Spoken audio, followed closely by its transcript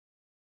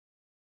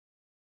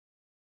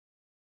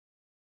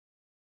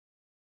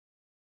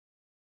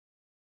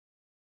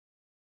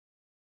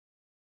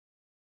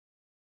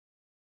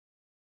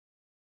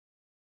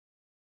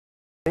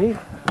Hey,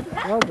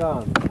 well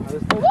done. I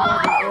was talking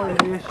about the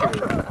only issue.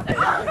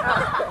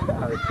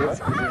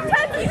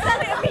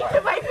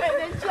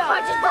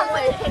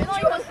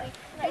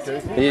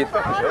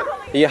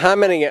 Are you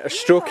hammering it or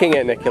stroking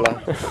it,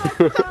 Nicola? Can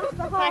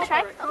I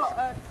try?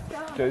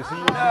 Josie,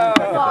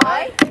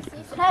 Why?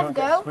 Have a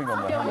go. swing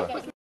on the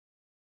hammer.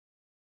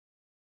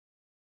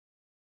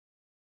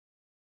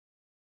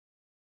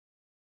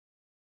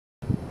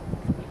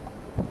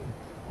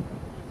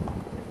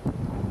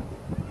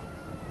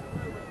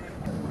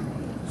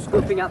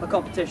 Scooping out the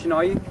competition,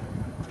 are you?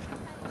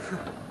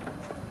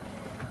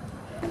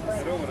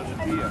 Let's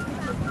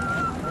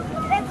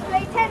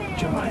play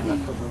tennis.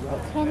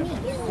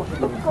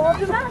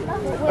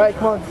 Right,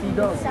 come on, see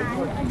dog.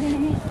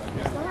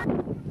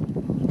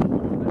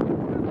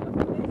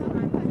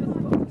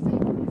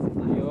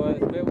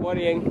 It's a bit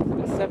worrying.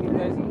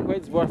 7,000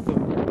 quid's worth of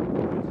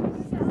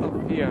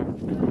stuff here.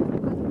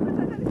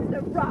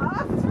 The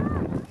raft.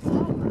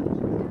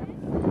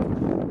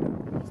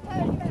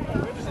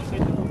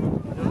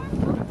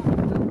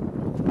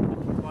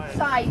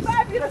 Size.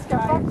 Fabulous,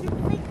 guys. Do you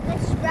think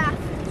this raft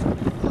is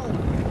full?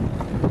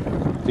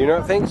 Do you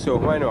not think so?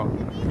 Why not? Too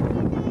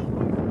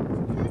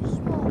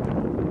small.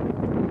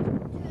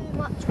 Too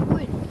much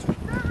wood.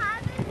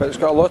 But it's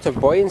got a lot of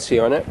buoyancy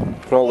on it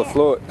from all the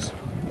floats.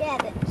 Yeah,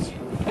 but it's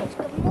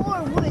got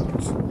more wood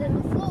than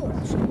the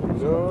floats.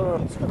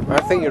 No,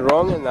 I think you're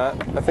wrong in that.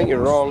 I think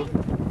you're wrong.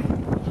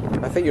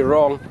 I think you're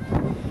wrong.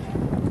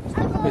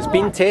 It's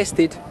been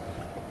tested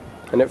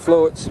and it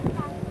floats.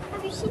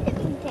 Have you seen it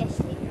being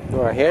tested?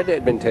 No, I heard it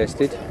had been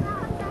tested.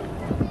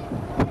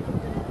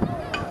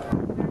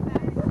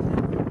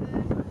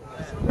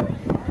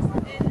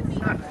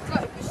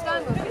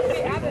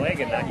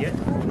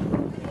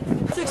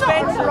 It's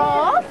expensive.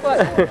 Raft.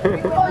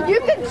 Oh, you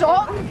can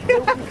talk. Oh,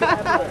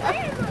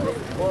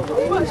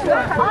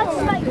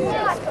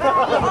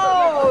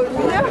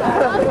 no.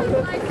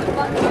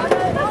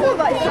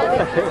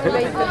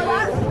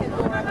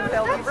 Oh,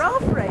 that's a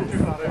raft race.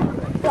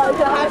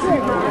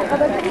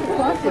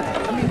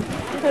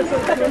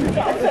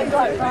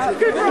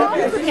 Good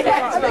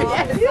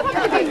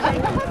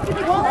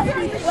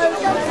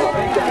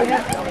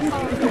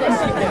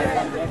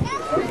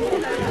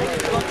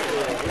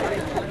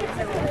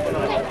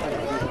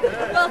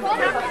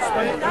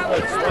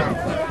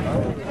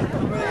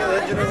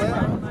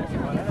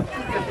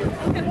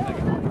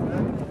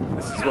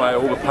This is why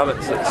all the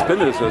pallets at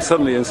Spinners were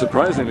suddenly and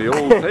surprisingly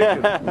all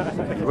taken.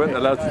 We weren't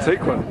allowed to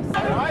take one.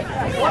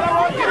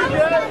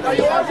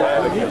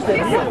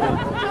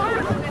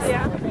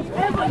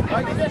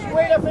 I can just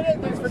wait a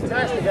minute, that's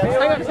fantastic.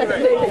 Hang on a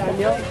second,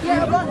 Daniel.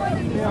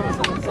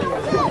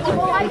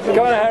 Come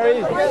on, Harry.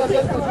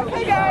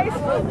 Hey, guys.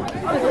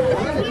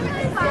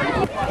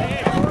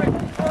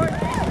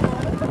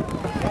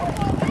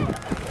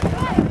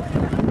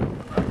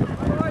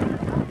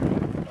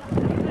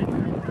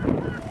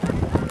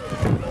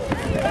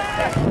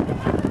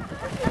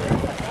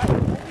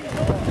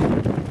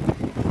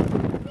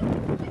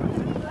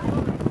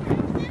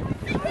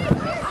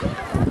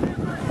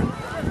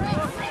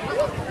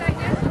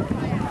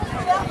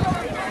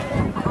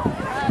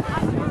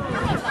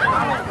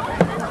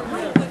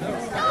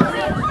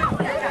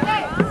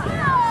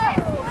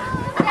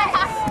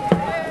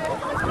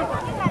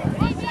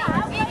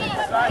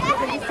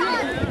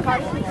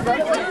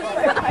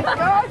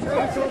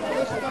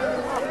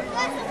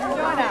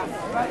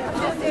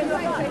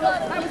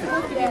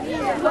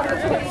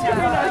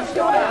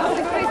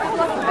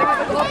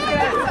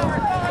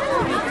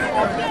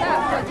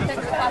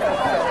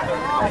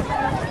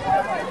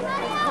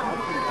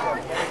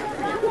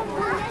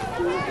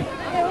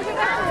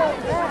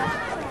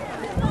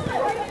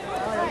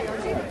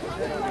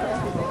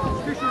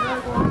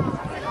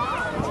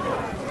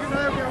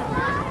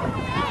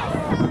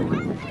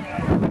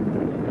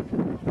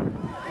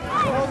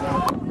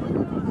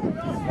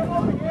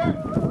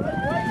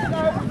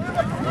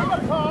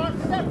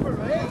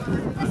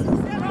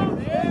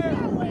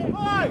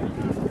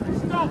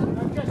 Stop!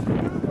 Just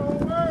move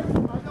forward,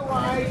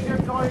 otherwise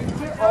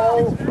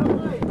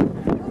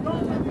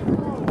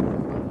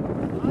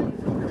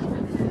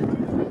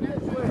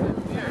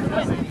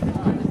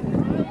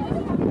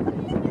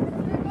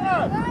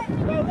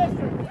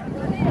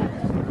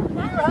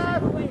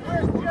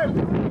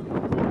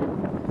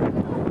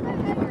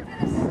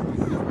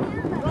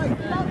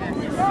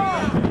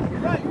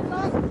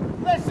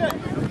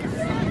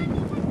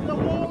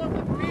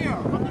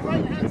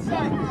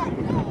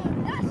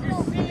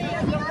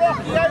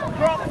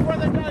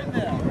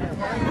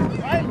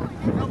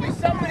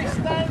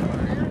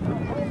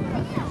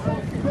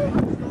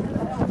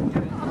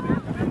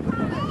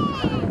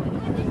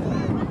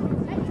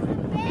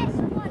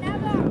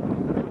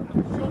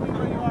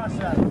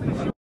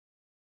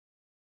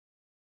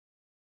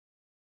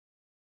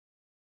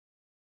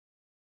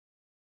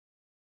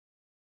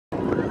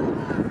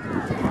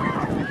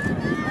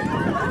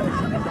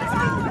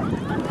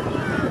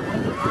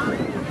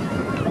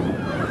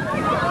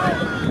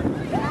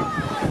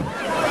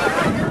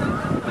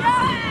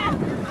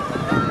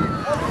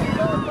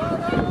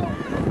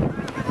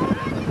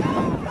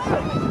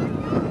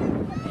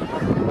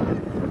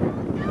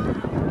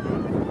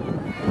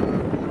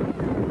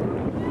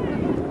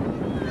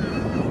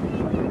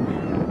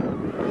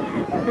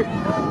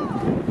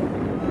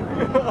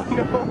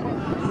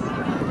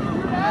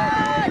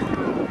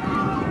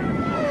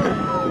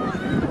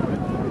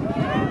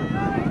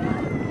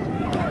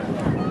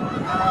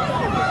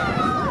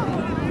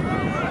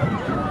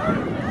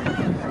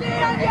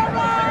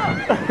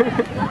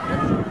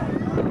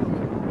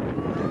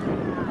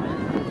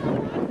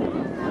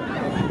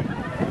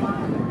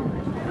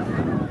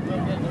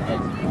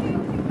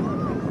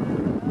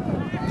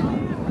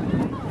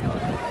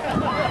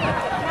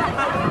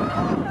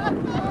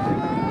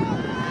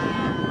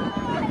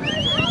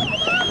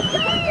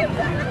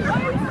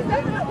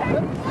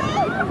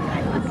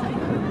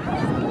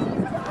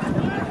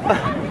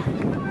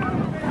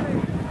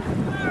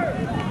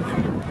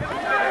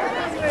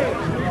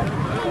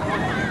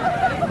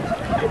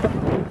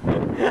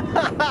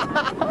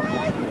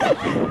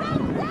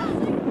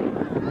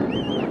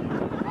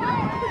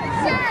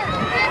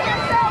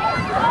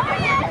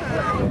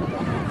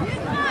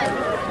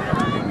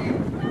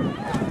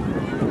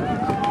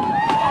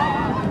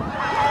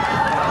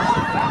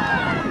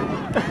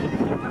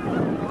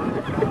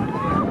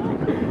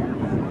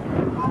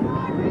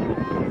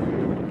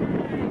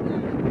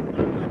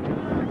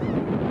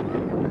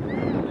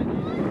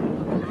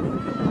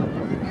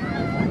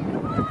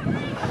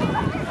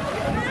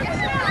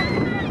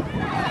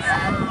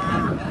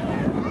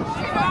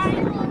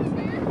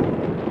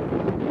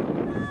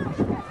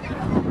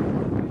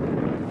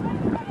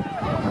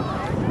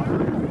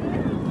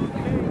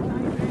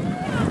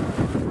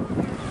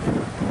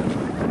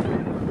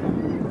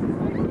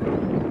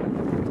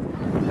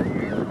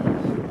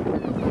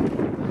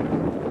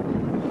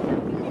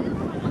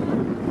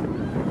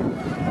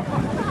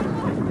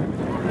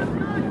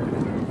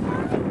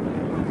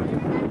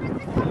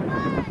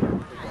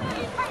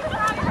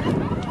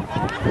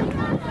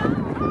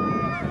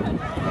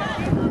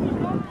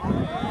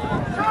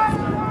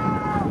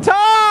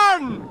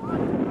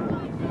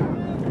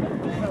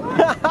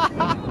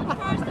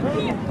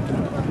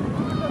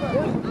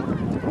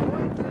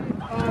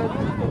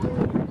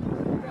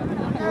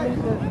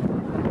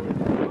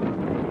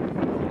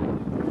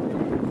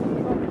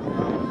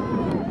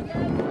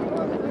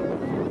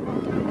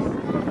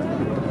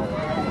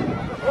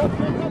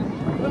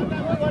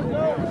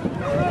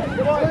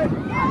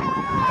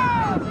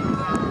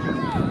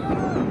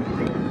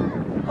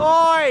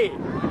Oi!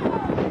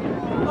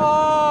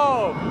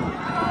 Oh!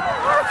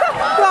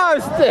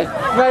 That's the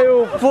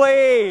foul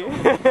play!